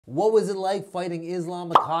What was it like fighting Islam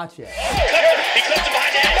Makhachev? He clipped him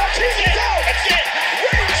behind the head. That's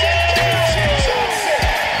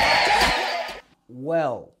it.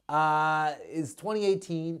 Well, it's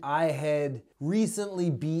 2018. I had recently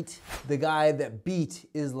beat the guy that beat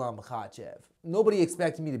Islam Makhachev. Nobody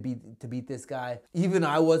expected me to beat this guy. Even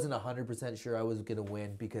I wasn't 100% sure I was gonna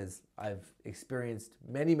win because I've experienced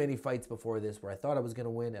many fights before this where I thought I was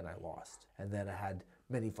gonna win and I lost. And then I had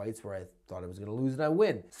many fights where I thought I was gonna lose and I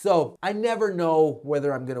win. So I never know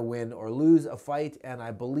whether I'm gonna win or lose a fight, and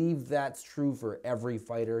I believe that's true for every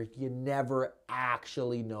fighter. You never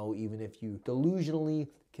actually know, even if you delusionally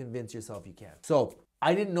convince yourself you can. So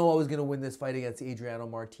I didn't know I was gonna win this fight against Adriano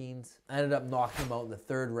Martins. I ended up knocking him out in the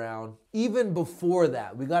 3rd round. Even before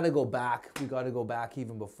that, we gotta go back. We gotta go back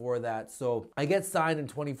even before that. So I get signed in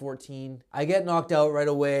 2014. I get knocked out right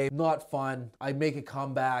away. Not fun. I make a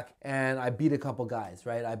comeback and I beat a couple guys,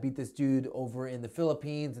 right? I beat this dude over in the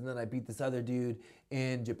Philippines, and then I beat this other dude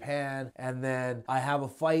in Japan, and then I have a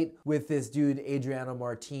fight with this dude Adriano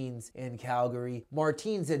Martins in Calgary.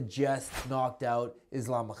 Martins had just knocked out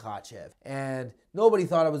Islam Makhachev, and nobody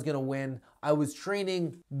thought I was gonna win. I was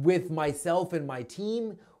training with myself and my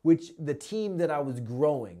team, which the team that I was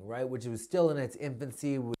growing, right, which was still in its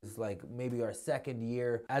infancy, was like maybe our 2nd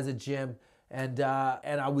year as a gym. And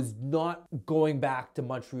I was not going back to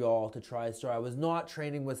Montreal to TriStar. I was not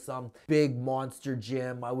training with some big monster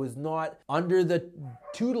gym. I was not under the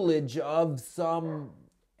tutelage of some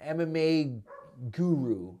MMA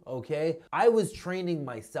guru, okay? I was training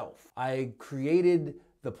myself. I created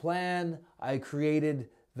the plan. I created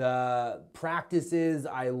the practices.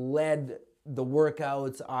 I led the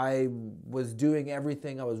workouts. I was doing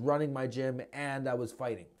everything. I was running my gym and I was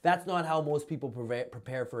fighting. That's not how most people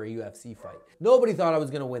prepare for a UFC fight. Nobody thought I was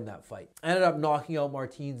gonna win that fight. I ended up knocking out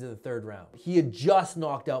Martins in the 3rd round. He had just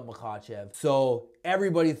knocked out Makhachev, so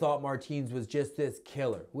everybody thought Martins was just this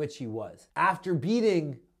killer, which he was. After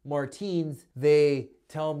beating Martins, they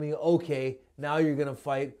tell me, okay, now you're gonna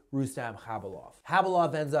fight Rustam Khabilov.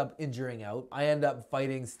 Khabilov ends up injuring out. I end up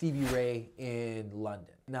fighting Stevie Ray in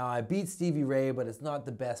London. Now, I beat Stevie Ray, but it's not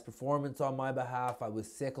the best performance on my behalf. I was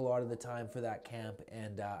sick a lot of the time for that camp,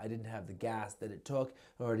 and I didn't have the gas that it took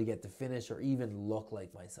in order to get the finish or even look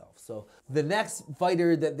like myself. So the next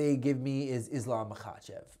fighter that they give me is Islam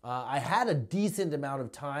Makhachev. I had a decent amount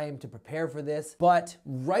of time to prepare for this, but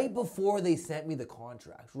right before they sent me the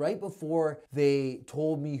contract, right before they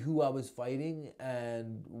told me who I was fighting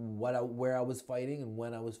and where I was fighting and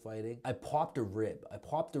when I was fighting, I popped a rib. I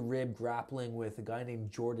popped a rib grappling with a guy named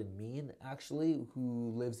Jordan Mean, actually,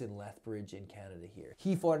 who lives in Lethbridge in Canada here.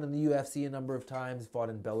 He fought in the UFC a number of times, fought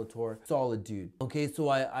in Bellator. Solid dude. Okay, so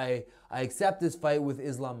I accept this fight with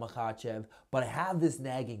Islam Makhachev, but I have this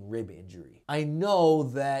nagging rib injury. I know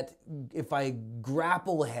that if I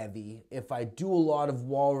grapple heavy, if I do a lot of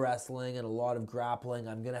wall wrestling and a lot of grappling,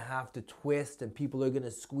 I'm gonna have to twist and people are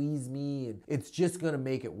gonna squeeze me and it's just gonna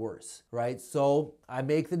make it worse, right? So I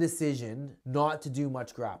make the decision not to do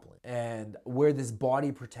much grappling and wear this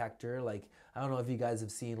body protector. Like, I don't know if you guys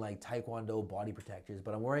have seen like Taekwondo body protectors,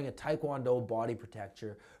 but I'm wearing a Taekwondo body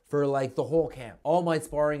protector for like the whole camp. All my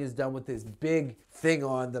sparring is done with this big thing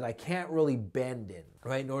on that I can't really bend in,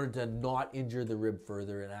 right? In order to not injure the rib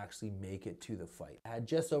further and actually make it to the fight. I had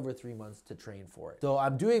just over 3 months to train for it. So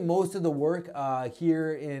I'm doing most of the work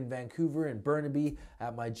here in Vancouver and Burnaby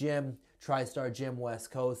at my gym, TriStar Gym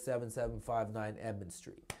West Coast, 7759 Edmund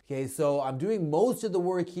Street. Okay, so I'm doing most of the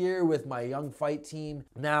work here with my young fight team.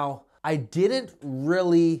 Now, I didn't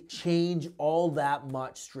really change all that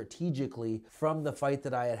much strategically from the fight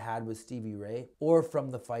that I had with Stevie Ray or from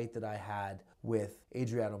the fight that I had with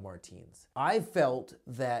Adriano Martins. I felt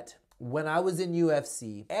that when I was in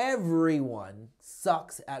UFC, everyone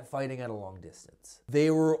sucks at fighting at a long distance. They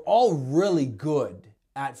were all really good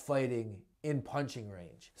at fighting in punching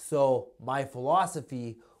range. So my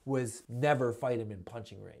philosophy was never fight him in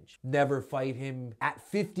punching range. Never fight him at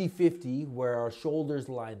 50-50 where our shoulders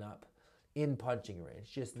line up in punching range.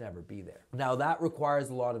 Just never be there. Now that requires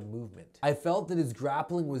a lot of movement. I felt that his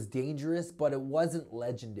grappling was dangerous, but it wasn't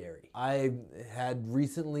legendary. I had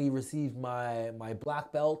recently received my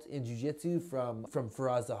black belt in jiu-jitsu from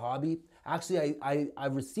Faraz Zahabi. Actually, I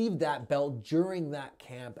received that belt during that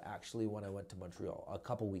camp, actually, when I went to Montreal a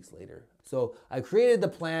couple weeks later. So I created the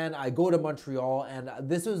plan, I go to Montreal, and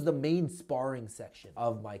this was the main sparring section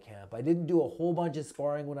of my camp. I didn't do a whole bunch of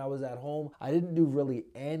sparring when I was at home. I didn't do really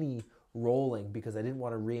any rolling because I didn't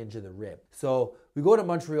want to re-injure the rib. So we go to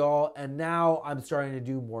Montreal, and now I'm starting to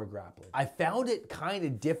do more grappling. I found it kind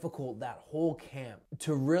of difficult that whole camp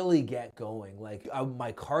to really get going. Like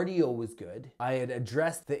my cardio was good. I had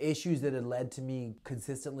addressed the issues that had led to me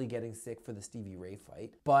consistently getting sick for the Stevie Ray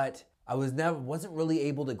fight, but I wasn't really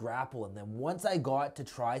able to grapple. And then once I got to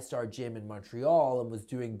TriStar Gym in Montreal and was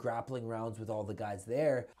doing grappling rounds with all the guys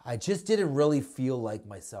there, I just didn't really feel like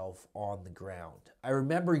myself on the ground. I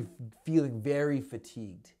remember feeling very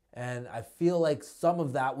fatigued. And I feel like some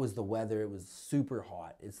of that was the weather. It was super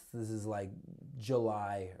hot. This is like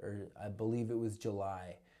July, or I believe it was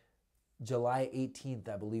July 18th,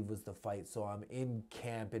 I believe, was the fight. So I'm in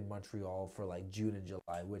camp in Montreal for like June and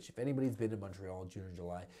July, which if anybody's been to Montreal, June and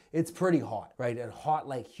July, it's pretty hot, right? And hot,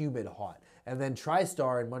 like humid hot. And then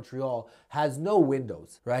TriStar in Montreal has no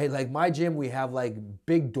windows, right? Like my gym, we have like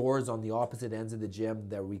big doors on the opposite ends of the gym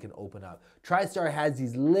that we can open up. TriStar has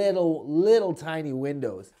these little tiny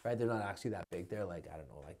windows, right? They're not actually that big. They're like, I don't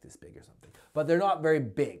know, like this big or something. But they're not very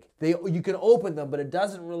big. You can open them, but it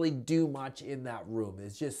doesn't really do much in that room.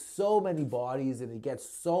 It's just so many bodies and it gets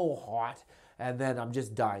so hot. And then I'm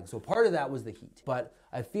just dying. So part of that was the heat. But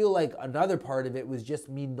I feel like another part of it was just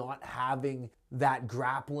me not having that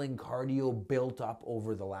grappling cardio built up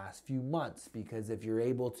over the last few months. Because if you're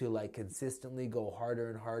able to like consistently go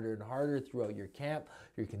harder and harder and harder throughout your camp,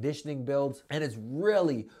 your conditioning builds, and it's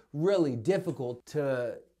really, really difficult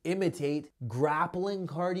to imitate grappling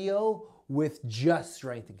cardio with just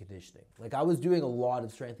strength and conditioning. Like I was doing a lot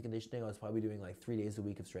of strength and conditioning. I was probably doing like 3 days a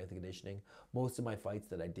week of strength and conditioning. Most of my fights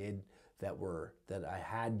that I did that I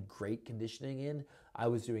had great conditioning in, I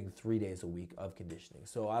was doing 3 days a week of conditioning.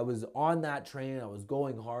 So I was on that train, I was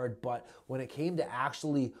going hard, but when it came to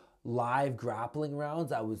actually live grappling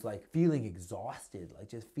rounds, I was like feeling exhausted, like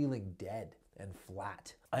just feeling dead and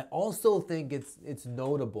flat. I also think it's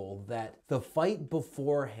notable that the fight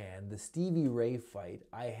beforehand, the Stevie Ray fight,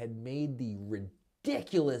 I had made the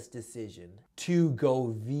ridiculous decision to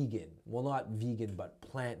go vegan. Well, not vegan, but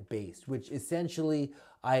plant-based, which essentially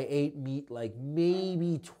I ate meat like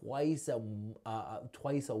maybe twice a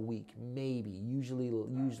week, maybe.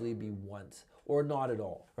 Usually be once or not at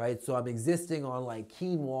all, right? So I'm existing on like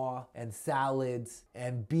quinoa and salads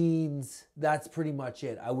and beans. That's pretty much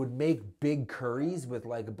it. I would make big curries with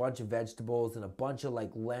like a bunch of vegetables and a bunch of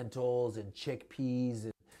like lentils and chickpeas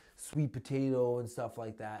and sweet potato and stuff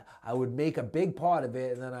like that. I would make a big pot of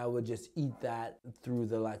it and then I would just eat that through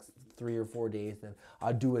the like 3 or 4 days, then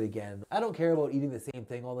I'll do it again. I don't care about eating the same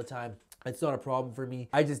thing all the time. It's not a problem for me.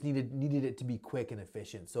 I just needed it to be quick and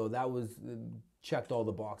efficient. So that was checked all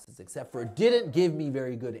the boxes, except for it didn't give me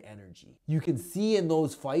very good energy. You can see in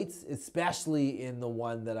those fights, especially in the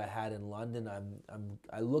one that I had in London,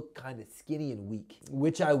 I look kind of skinny and weak,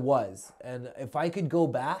 which I was. And if I could go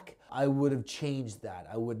back, I would have changed that.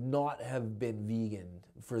 I would not have been vegan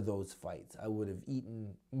for those fights. I would have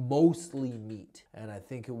eaten mostly meat, and I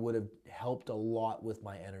think it would have helped a lot with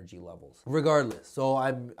my energy levels. Regardless, so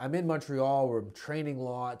I'm in Montreal where I'm training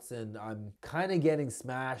lots and I'm kind of getting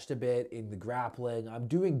smashed a bit in the grappling. I'm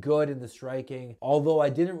doing good in the striking, although I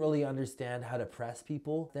didn't really understand how to press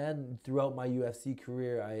people. Then throughout my UFC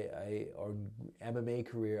career, or MMA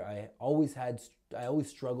career, I always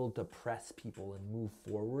struggled to press people and move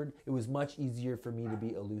forward. It was much easier for me to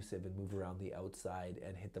be elusive and move around the outside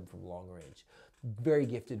and hit them from long range. Very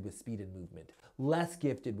gifted with speed and movement. Less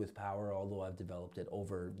gifted with power, although I've developed it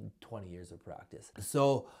over 20 years of practice.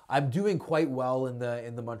 So I'm doing quite well in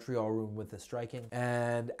the Montreal room with the striking.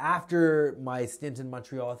 And after my stint in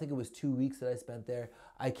Montreal, I think it was 2 weeks that I spent there,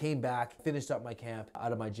 I came back, finished up my camp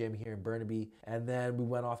out of my gym here in Burnaby, and then we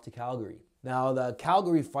went off to Calgary. Now, the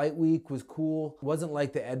Calgary fight week was cool. It wasn't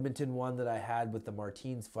like the Edmonton one that I had with the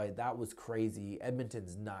Martins fight. That was crazy.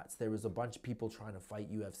 Edmonton's nuts. There was a bunch of people trying to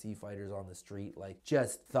fight UFC fighters on the street, like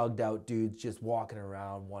just thugged out dudes just walking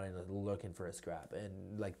around looking for a scrap.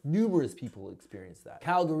 And like numerous people experienced that.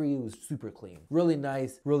 Calgary was super clean. Really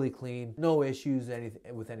nice, really clean. No issues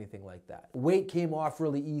with anything like that. Weight came off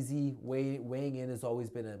really easy. Weighing in has always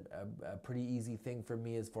been a pretty easy thing for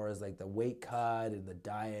me as far as like the weight cut and the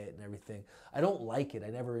diet and everything. I don't like it. I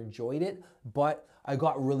never enjoyed it, but I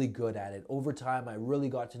got really good at it. Over time, I really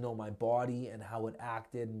got to know my body and how it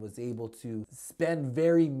acted and was able to spend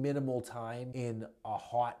very minimal time in a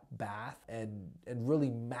hot bath and really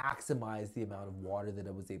maximize the amount of water that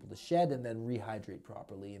I was able to shed and then rehydrate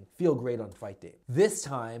properly and feel great on fight day. This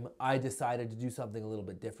time, I decided to do something a little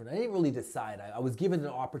bit different. I didn't really decide. I was given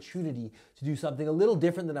an opportunity to do something a little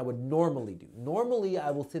different than I would normally do. Normally,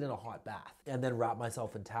 I will sit in a hot bath and then wrap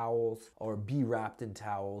myself in towels. or be wrapped in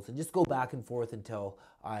towels and just go back and forth until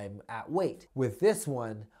I'm at weight. With this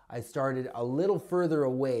one, I started a little further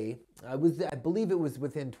away. I believe it was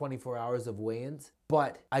within 24 hours of weigh-ins,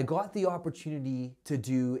 but I got the opportunity to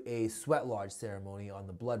do a sweat lodge ceremony on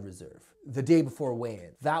the blood reserve the day before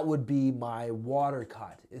weigh-in. That would be my water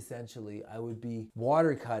cut, essentially. I would be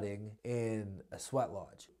water cutting in a sweat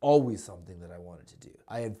lodge. Always something that I wanted to do.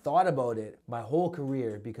 I had thought about it my whole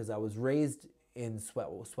career because I was raised in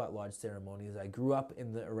sweat lodge ceremonies. I grew up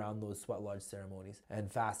around those sweat lodge ceremonies and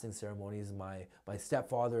fasting ceremonies. My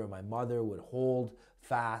stepfather and my mother would hold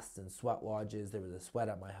fasts and sweat lodges. There was a sweat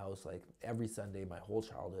at my house like every Sunday my whole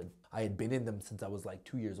childhood. I had been in them since I was like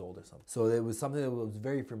 2 years old or something. So it was something that was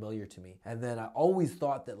very familiar to me. And then I always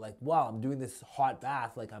thought that like, wow, I'm doing this hot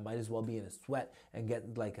bath, like I might as well be in a sweat and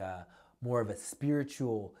get like more of a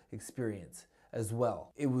spiritual experience as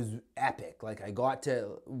well. It was epic. Like we go out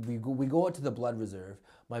to the blood reserve.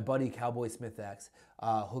 My buddy Cowboy Smith X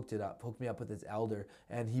hooked me up with his elder,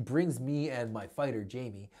 and he brings me and my fighter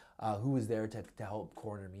Jamie, who was there to help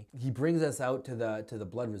corner me. He brings us out to the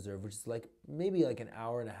blood reserve, which is like maybe like an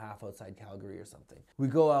hour and a half outside Calgary or something. We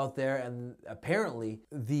go out there, and apparently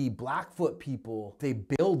the Blackfoot people, they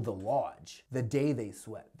build the lodge the day they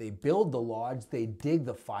sweat. They build the lodge, they dig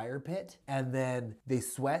the fire pit, and then they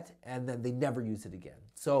sweat, and then they never use it again.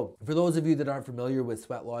 So for those of you that aren't familiar with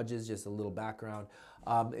sweat lodges, just a little background.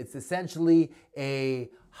 It's essentially a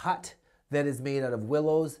hut that is made out of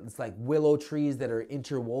willows. It's like willow trees that are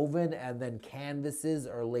interwoven, and then canvases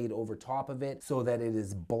are laid over top of it so that it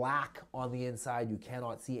is black on the inside. You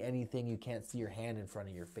cannot see anything. You can't see your hand in front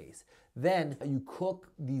of your face. Then you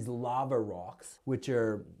cook these lava rocks, which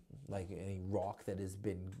are like any rock that has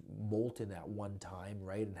been molten at one time,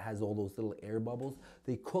 right? And has all those little air bubbles.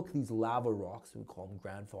 They cook these lava rocks, we call them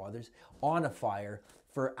grandfathers, on a fire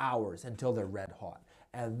for hours until they're red hot.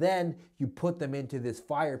 And then you put them into this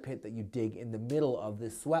fire pit that you dig in the middle of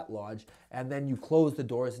this sweat lodge, and then you close the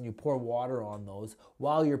doors and you pour water on those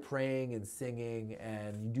while you're praying and singing,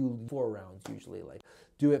 and you do 4 rounds usually. Like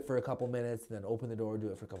do it for a couple minutes, then open the door, do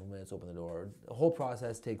it for a couple minutes, open the door. The whole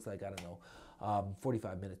process takes like, I don't know,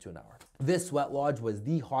 45 minutes to an hour. This sweat lodge was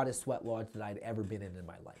the hottest sweat lodge that I'd ever been in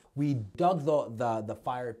my life. We dug the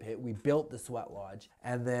fire pit, we built the sweat lodge,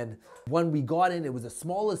 and then when we got in, it was the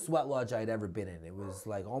smallest sweat lodge I'd ever been in. It was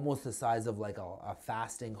like almost the size of like a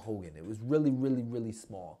fasting Hogan. It was really, really, really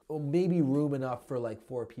small. Well, maybe room enough for like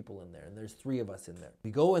 4 people in there, and there's 3 of us in there.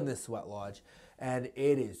 We go in this sweat lodge, and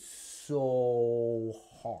it is so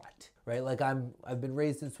hot, right? Like I've been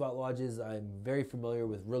raised in sweat lodges. I'm very familiar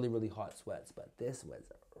with really, really hot sweats, but this was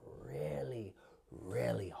really,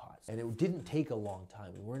 really hot. And it didn't take a long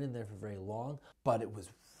time. We weren't in there for very long, but it was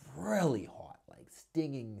really hot, like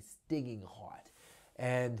stinging hot.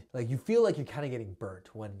 And like you feel like you're kind of getting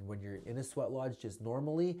burnt when you're in a sweat lodge just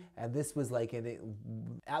normally. And this was like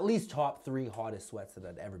at least top 3 hottest sweats that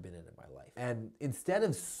I'd ever been in my life. And instead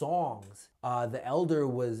of songs, the elder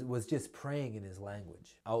was just praying in his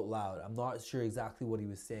language out loud. I'm not sure exactly what he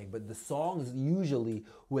was saying, but the songs usually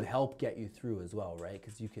would help get you through as well, right?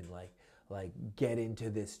 Because you can like get into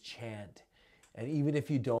this chant. And even if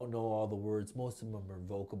you don't know all the words, most of them are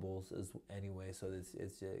vocables anyway, so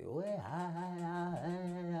it's just,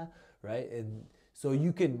 right? And so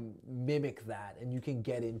you can mimic that and you can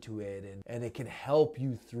get into it, and it can help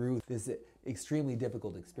you through this extremely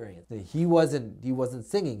difficult experience. He wasn't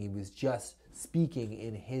singing, he was just speaking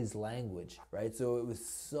in his language, right? So it was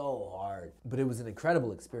so hard, but it was an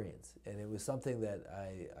incredible experience, and it was something that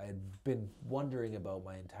I had been wondering about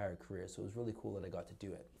my entire career, so it was really cool that I got to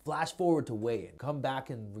do it. Flash forward to weigh-in. Come back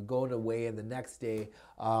and we're going to weigh-in the next day.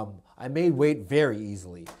 I made weight very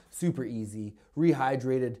easily, super easy.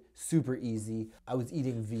 Rehydrated, super easy. I was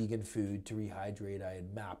eating vegan food to rehydrate. I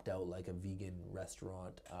had mapped out like a vegan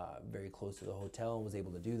restaurant very close to the hotel and was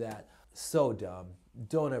able to do that. So dumb.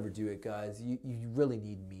 Don't ever do it, guys. You really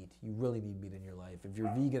need meat. You really need meat in your life. If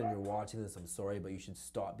you're vegan and you're watching this, I'm sorry, but you should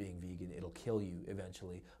stop being vegan. It'll kill you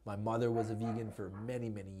eventually. My mother was a vegan for many,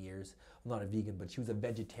 many years. I'm not a vegan, but she was a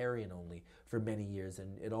vegetarian only for many years,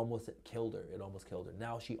 and it almost killed her. It almost killed her.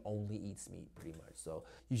 Now she only eats meat pretty much. So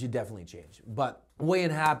you should definitely change. But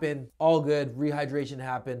weigh-in happened, all good. Rehydration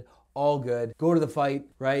happened, all good. Go to the fight,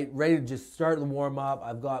 right? Ready to just start the warm up.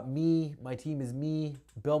 I've got my team is me,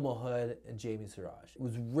 Bill Mulhood, and Jamie Siraj. It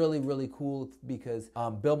was really, really cool because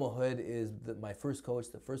Bill Mulhood is my first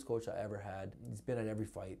coach, the first coach I ever had. He's been at every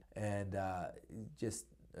fight, and just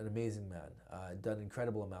an amazing man. Done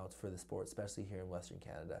incredible amounts for the sport, especially here in Western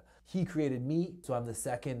Canada. He created me, so I'm the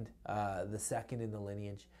second in the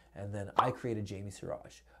lineage, and then I created Jamie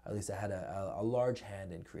Siraj. At least I had a large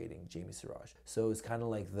hand in creating Jamie Siraj. So it was kind of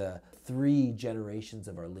like the 3 generations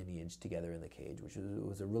of our lineage together in the cage, which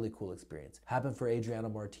was a really cool experience. Happened for Adriano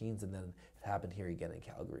Martins, and then it happened here again in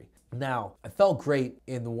Calgary. Now, I felt great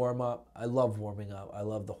in the warm-up. I love warming up. I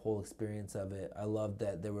love the whole experience of it. I love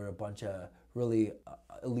that there were a bunch of really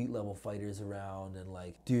elite level fighters around, and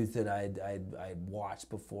like dudes that I'd watched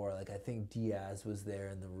before. Like I think Diaz was there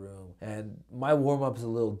in the room, and my warm-up's a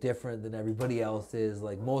little different than everybody else's.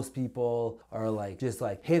 Like most people are like just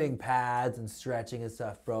like hitting pads and stretching and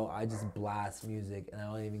stuff, bro. I just blast music and I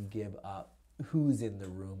don't even give up who's in the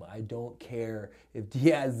room. I don't care if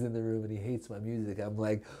Diaz is in the room and he hates my music. I'm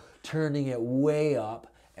like turning it way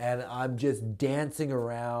up, and I'm just dancing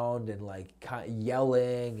around and like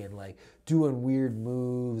yelling and like doing weird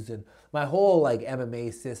moves, and my whole like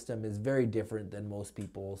MMA system is very different than most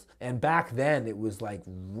people's. And back then it was like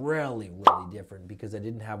really different because I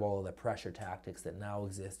didn't have all of the pressure tactics that now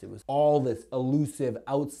exist. It was all this elusive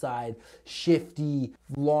outside shifty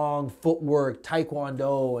long footwork,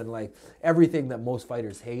 taekwondo, and like everything that most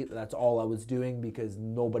fighters hate. That's all I was doing because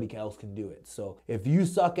nobody else can do it. So if you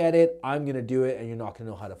suck at it, I'm gonna do it, and you're not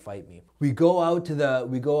gonna know how to fight me. We go out to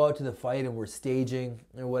the fight, and we're staging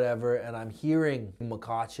or whatever, and I'm hearing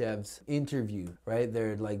Makhachev's interview, right?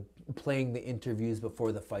 They're like playing the interviews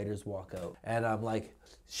before the fighters walk out, and I'm like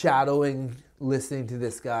shadowing, listening to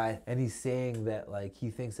this guy, and he's saying that like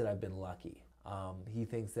he thinks that I've been lucky. He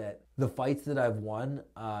thinks that the fights that I've won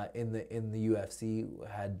in the UFC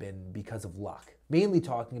had been because of luck. Mainly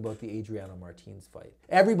talking about the Adriano Martins fight.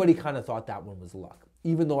 Everybody kind of thought that one was luck.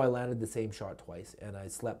 Even though I landed the same shot twice, and I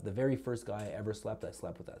slept, the very first guy I ever slept, I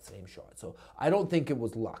slept with that same shot. So I don't think it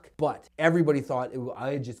was luck, but everybody thought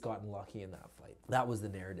I had just gotten lucky in that fight. That was the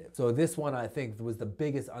narrative. So this one I think was the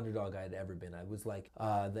biggest underdog I had ever been. I was like,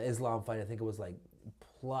 the Islam fight, I think it was like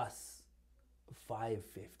plus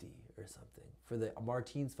 550 or something. For the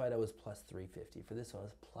Martins fight, I was plus 350. For this one, I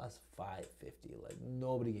was plus 550. Like,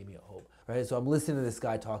 nobody gave me a hope, right? So I'm listening to this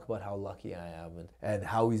guy talk about how lucky I am and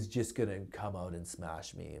how he's just going to come out and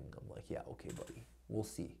smash me. And I'm like, yeah, okay, buddy. We'll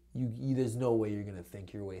see. There's no way you're going to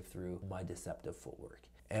think your way through my deceptive footwork.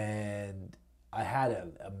 And I had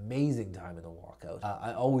an amazing time in the walkout.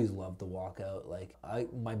 I always loved the walkout. Like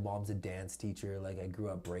my mom's a dance teacher. Like I grew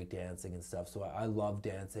up breakdancing and stuff. So I love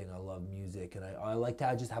dancing. I love music, and I like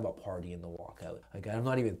to just have a party in the walkout. Like I'm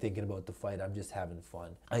not even thinking about the fight. I'm just having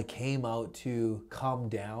fun. I came out to Come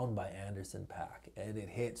Down by Anderson .Paak, and it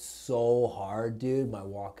hit so hard, dude. My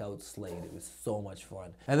walkout slayed. It was so much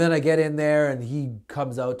fun. And then I get in there, and he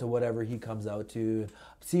comes out to whatever he comes out to.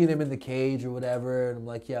 I'm seeing him in the cage or whatever, and I'm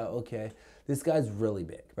like, yeah, okay. This guy's really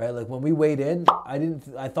big, right? Like when we weighed in,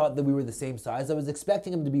 I thought that we were the same size. I was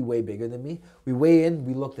expecting him to be way bigger than me. We weigh in,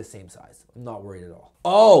 we look the same size. I'm not worried at all.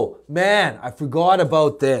 Oh man, I forgot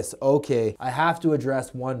about this. Okay, I have to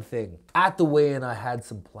address one thing. At the weigh-in, I had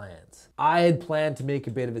some plans. I had planned to make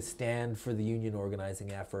a bit of a stand for the union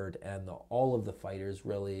organizing effort and all of the fighters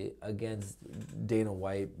really against Dana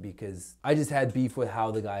White, because I just had beef with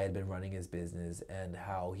how the guy had been running his business and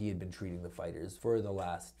how he had been treating the fighters for the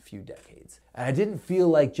last few decades. And I didn't feel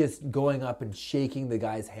like just going up and shaking the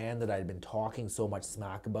guy's hand that I'd been talking so much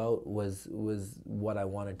smack about was what I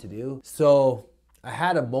wanted to do. So I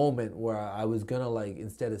had a moment where I was gonna, like,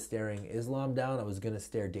 instead of staring Islam down, I was gonna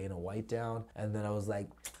stare Dana White down, and then I was like,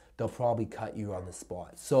 they'll probably cut you on the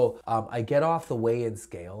spot. So I get off the weigh-in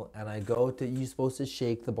scale, and I go to, you're supposed to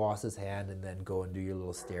shake the boss's hand and then go and do your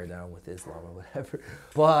little stare down with Islam or whatever.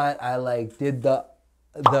 But I like did the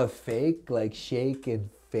fake, like shake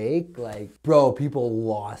and fake, like, bro, people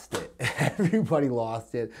lost it. Everybody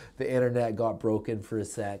lost it. The internet got broken for a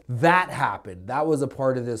sec. That happened. That was a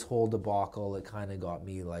part of this whole debacle that kind of got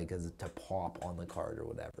me like to pop on the card or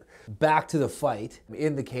whatever. Back to the fight.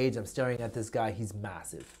 In the cage, I'm staring at this guy. He's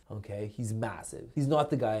massive, okay? He's massive. He's not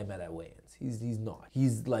the guy I met at weigh-ins. He's not.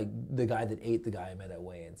 He's like the guy that ate the guy I met at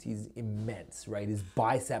weigh-ins. He's immense, right? His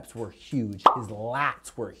biceps were huge. His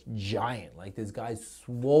lats were giant. Like, this guy's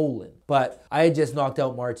swollen. But I had just knocked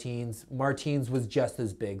out Martins. Martins was just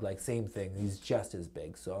as big, like same thing. He's just as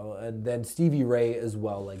big. So, and then Stevie Ray as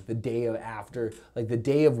well, like the day after, like the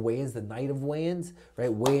day of weigh-ins, the night of weigh-ins,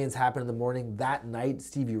 right? Weigh-ins happened in the morning. That night,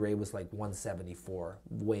 Stevie Ray was like 174,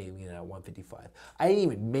 weighing in at 155. I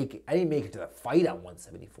didn't make it to the fight at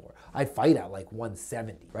 174. I fight at like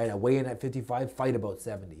 170, right? I weigh in at 55, fight about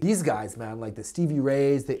 70. These guys, man, like the Stevie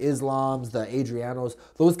Rays, the Islams, the Adrianos,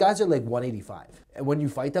 those guys are like 185. And when you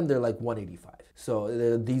fight them, they're like 185.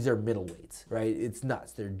 So these are middleweights, right? It's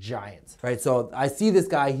nuts. They're giants, right? So I see this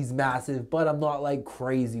guy, he's massive, but I'm not like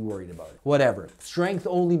crazy worried about it. Whatever. Strength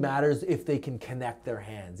only matters if they can connect their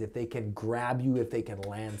hands, if they can grab you, if they can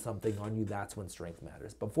land something on you, that's when strength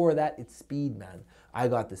matters. Before that, it's speed, man. I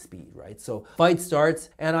got the speed, right? So fight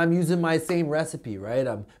starts and I'm using my same recipe, right?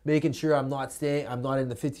 I'm making sure I'm not in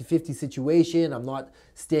the 50-50 situation. I'm not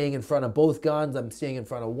staying in front of both guns. I'm staying in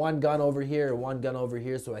front of one gun over here or one gun over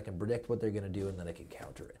here so I can predict what they're gonna do and then I can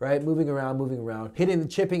counter it, right? Moving around,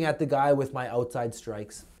 chipping at the guy with my outside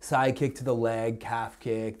strikes. Side kick to the leg, calf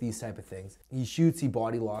kick, these type of things. He shoots, he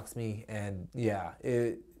body locks me, and yeah,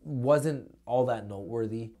 it wasn't all that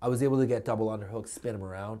noteworthy. I was able to get double underhooks, spin him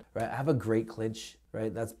around, right? I have a great clinch,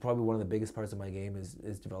 right? That's probably one of the biggest parts of my game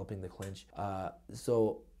is developing the clinch.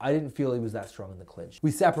 So I didn't feel he was that strong in the clinch. We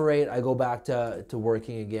separate, I go back to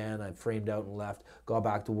working again. I framed out and left, got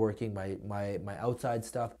back to working my outside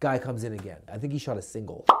stuff. Guy comes in again. I think he shot a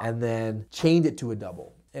single and then chained it to a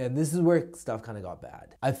double. And this is where stuff kind of got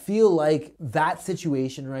bad. I feel like that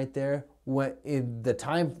situation right there, when in the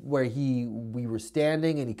time where we were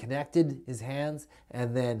standing and he connected his hands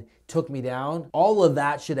and then took me down, all of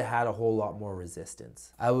that should have had a whole lot more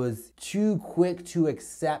resistance. I was too quick to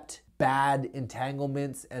accept bad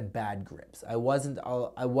entanglements and bad grips. I wasn't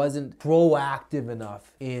proactive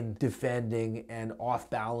enough in defending and off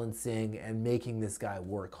balancing and making this guy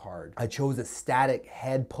work hard. I chose a static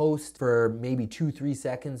head post for maybe 2-3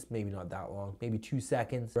 seconds, maybe not that long, maybe 2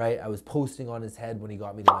 seconds, right? I was posting on his head when he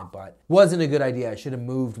got me to my butt. Wasn't a good idea. I should have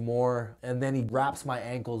moved more. And then he wraps my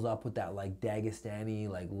ankles up with that like Dagestani,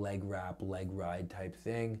 like leg wrap, leg ride type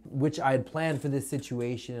thing, which I had planned for this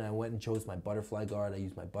situation. I went and chose my butterfly guard. I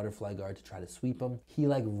used my butterfly guard to try to sweep him. He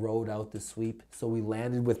like rode out the sweep, so we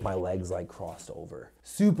landed with my legs like crossed over.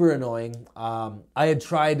 Super annoying. I had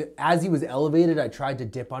tried, as he was elevated, I tried to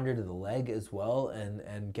dip under to the leg as well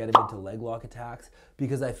and get him into leg lock attacks,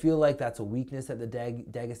 because I feel like that's a weakness that the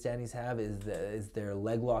Dagestanis have, is their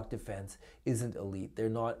leg lock defense isn't elite. They're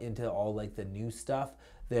not into all like the new stuff.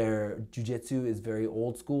 Their jiu-jitsu is very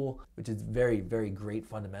old school, which is very, very great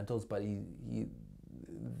fundamentals, but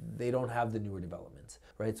they don't have the newer developments,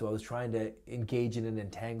 right? So I was trying to engage in an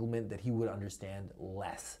entanglement that he would understand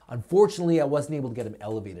less. Unfortunately, I wasn't able to get him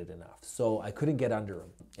elevated enough, so I couldn't get under him.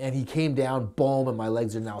 And he came down, boom, and my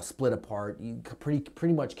legs are now split apart. He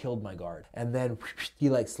pretty much killed my guard. And then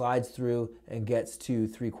he like slides through and gets to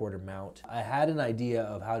 3/4 mount. I had an idea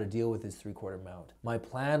of how to deal with his 3/4 mount. My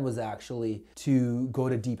plan was actually to go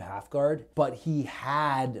to deep half guard, but he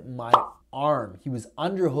had my arm. He was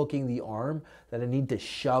underhooking the arm that I need to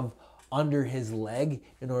shove under his leg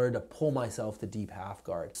in order to pull myself to deep half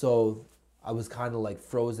guard. So I was kind of like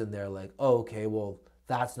frozen there, like, oh, okay, well,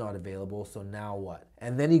 that's not available, so now what?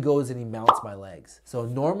 And then he goes and he mounts my legs. So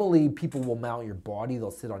normally people will mount your body,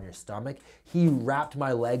 they'll sit on your stomach. He wrapped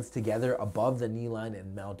my legs together above the knee line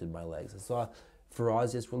and mounted my legs. I saw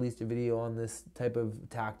Faraz just released a video on this type of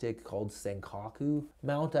tactic called Senkaku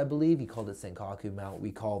mount, I believe. He called it Senkaku mount.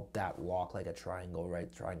 We call that lock like a triangle,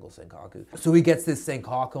 right? Triangle Senkaku. So he gets this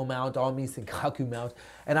Senkaku mount on me, Senkaku mount,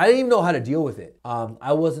 and I didn't even know how to deal with it.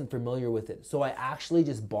 I wasn't familiar with it. So I actually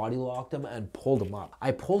just body locked him and pulled him up.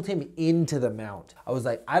 I pulled him into the mount. I was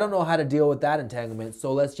like, I don't know how to deal with that entanglement,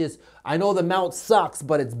 so I know the mount sucks,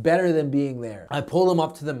 but it's better than being there. I pulled him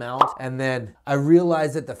up to the mount, and then I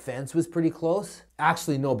realized that the fence was pretty close.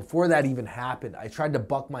 Actually, no, before that even happened, I tried to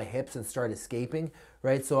buck my hips and start escaping,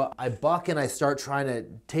 right? So I buck and I start trying to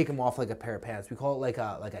take him off like a pair of pants. We call it like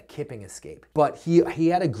a kipping escape. But he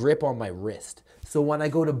had a grip on my wrist. So when I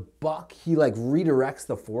go to buck, he like redirects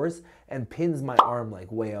the force and pins my arm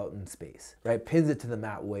like way out in space, right? Pins it to the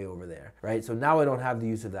mat way over there, right? So now I don't have the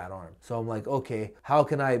use of that arm. So I'm like, okay, how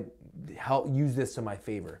can I help use this to my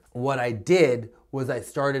favor? What I did was I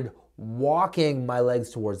started walking my legs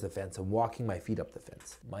towards the fence and walking my feet up the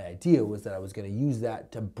fence. My idea was that I was going to use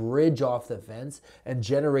that to bridge off the fence and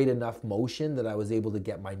generate enough motion that I was able to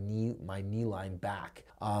get my knee line back,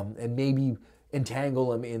 and maybe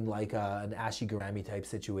entangle him in like an Ashigarami type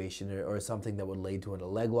situation or something that would lead to a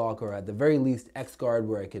leg lock, or at the very least X guard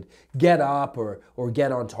where I could get up or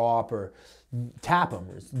get on top or tap him,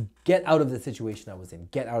 or get out of the situation I was in,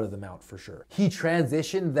 get out of the mount for sure. He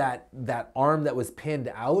transitioned that arm that was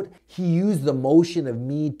pinned out. He used the motion of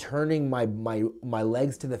me turning my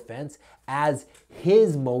legs to the fence as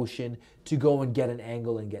his motion to go and get an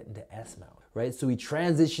angle and get into S mount. Right? So he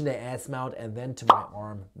transitioned to S mount and then to my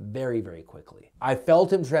arm very, very quickly. I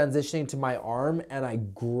felt him transitioning to my arm and I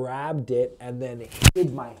grabbed it and then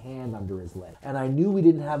hid my hand under his leg. And I knew we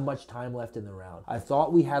didn't have much time left in the round. I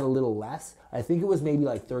thought we had a little less, I think it was maybe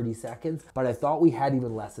like 30 seconds, but I thought we had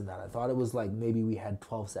even less than that. I thought it was like maybe we had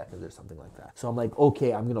 12 seconds or something like that. So I'm like,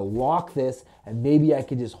 okay, I'm gonna lock this and maybe I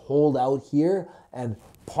could just hold out here and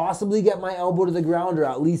possibly get my elbow to the ground or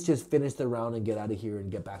at least just finish the round and get out of here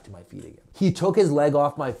and get back to my feet again. He took his leg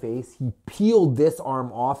off my face, he peeled this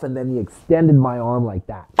arm off, and then he extended my arm like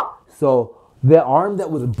that. So the arm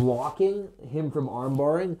that was blocking him from arm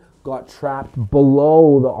barring got trapped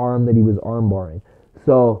below the arm that he was arm barring.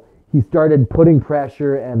 So he started putting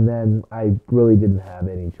pressure, and then I really didn't have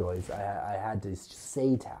any choice. I had to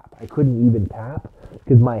say tap. I couldn't even tap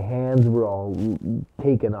because my hands were all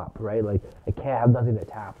taken up, right? Like I can't have nothing to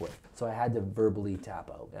tap with. So I had to verbally tap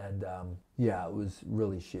out. And yeah, it was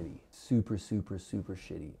really shitty. Super, super, super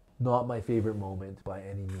shitty. Not my favorite moment by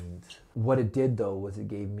any means. What it did though was it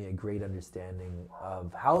gave me a great understanding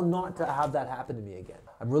of how not to have that happen to me again.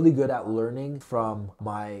 I'm really good at learning from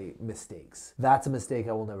my mistakes. That's a mistake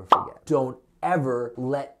I will never forget. Don't ever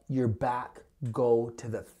let your back go to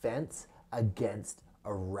the fence against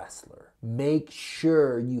a wrestler. Make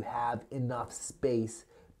sure you have enough space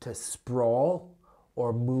to sprawl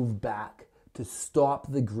or move back to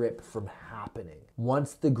stop the grip from happening.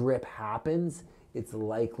 Once the grip happens, it's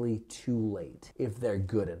likely too late if they're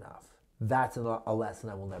good enough. That's a lesson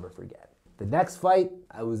I will never forget. The next fight,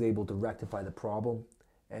 I was able to rectify the problem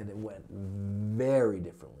and it went very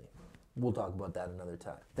differently. We'll talk about that another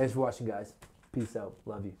time. Thanks for watching, guys. Peace out.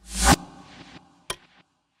 Love you.